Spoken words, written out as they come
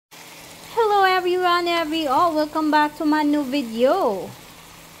everyone, welcome back to my new video.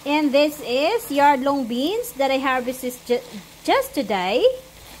 And this is yard long beans that I harvested just today.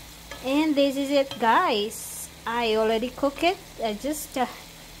 And this is it, guys. I already cooked it. I just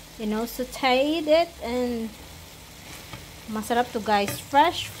sautéed it, and masarap to, guys.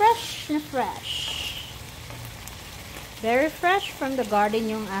 Fresh. Very fresh from the garden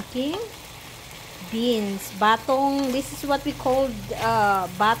yung aking beans. Batong, this is what we call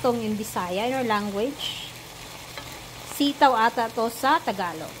batong in Bisaya, in our language. Sitaw ata to sa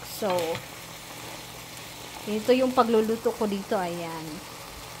Tagalog. So, ito yung pagluluto ko dito. Ayan.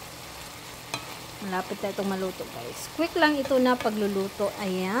 Malapit na itong maluto, guys. Quick lang ito na pagluluto.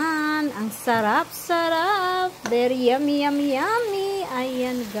 Ayan. Ang sarap. Very yummy.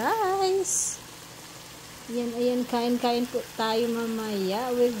 Ayan, guys. Ayan. Kain po tayo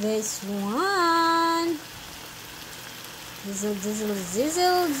mamaya with this one.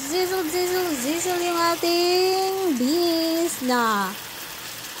 Zizzle yung ating beans na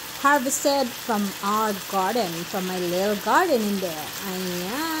harvested from our garden, from my little garden in there.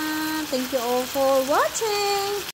 Ayan. Thank you all for watching.